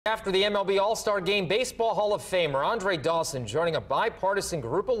After the MLB All-Star Game, Baseball Hall of Famer Andre Dawson joining a bipartisan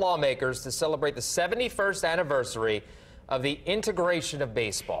group of lawmakers to celebrate the 71st anniversary of the integration of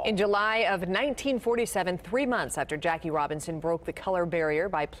baseball. In July of 1947, 3 months after Jackie Robinson broke the color barrier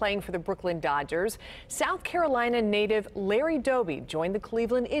by playing for the Brooklyn Dodgers, South Carolina native Larry Doby joined the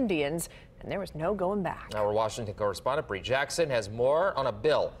Cleveland Indians, and there was no going back. Our Washington correspondent Brie Jackson has more on a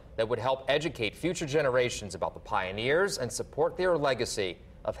bill that would help educate future generations about the pioneers and support their legacy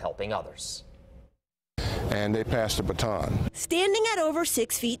of helping others. And they passed the baton. Standing at over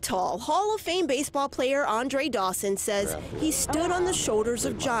 6 feet tall, Hall of Fame baseball player Andre Dawson says he stood on the shoulders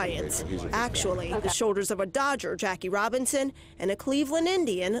of giants. Actually, the shoulders of a Dodger, Jackie Robinson, and a Cleveland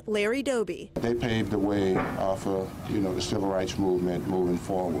Indian, Larry Doby. They paved the way for, the civil rights movement moving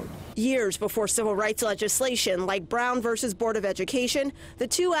forward. Years before civil rights legislation like Brown versus Board of Education, the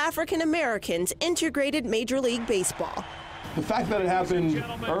two African Americans integrated Major League Baseball. The fact that it happened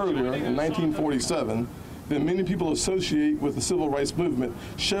earlier in 1947 that many people associate with the civil rights movement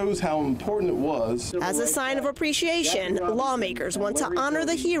shows how important it was. As a sign of appreciation, lawmakers want to honor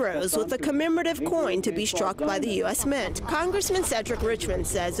the heroes with a commemorative coin to be struck by the U.S. Mint. Congressman Cedric Richmond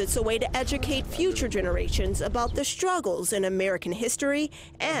says it's a way to educate future generations about the struggles in American history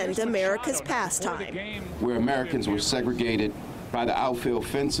and America's pastime. Where Americans were segregated by the outfield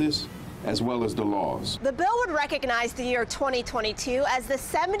fences, as well as the laws. The bill would recognize the year 2022 as the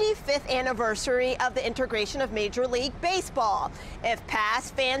 75th anniversary of the integration of Major League Baseball. If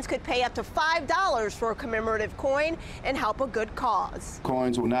passed, fans could pay up to $5 for a commemorative coin and help a good cause.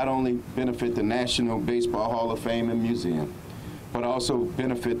 Coins will not only benefit the National Baseball Hall of Fame and Museum, but also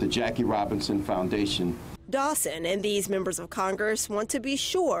benefit the Jackie Robinson Foundation. Dawson and these members of Congress want to be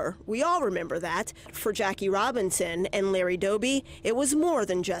sure we all remember that for Jackie Robinson and Larry Doby, it was more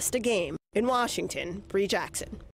than just a game. In Washington, Brie Jackson.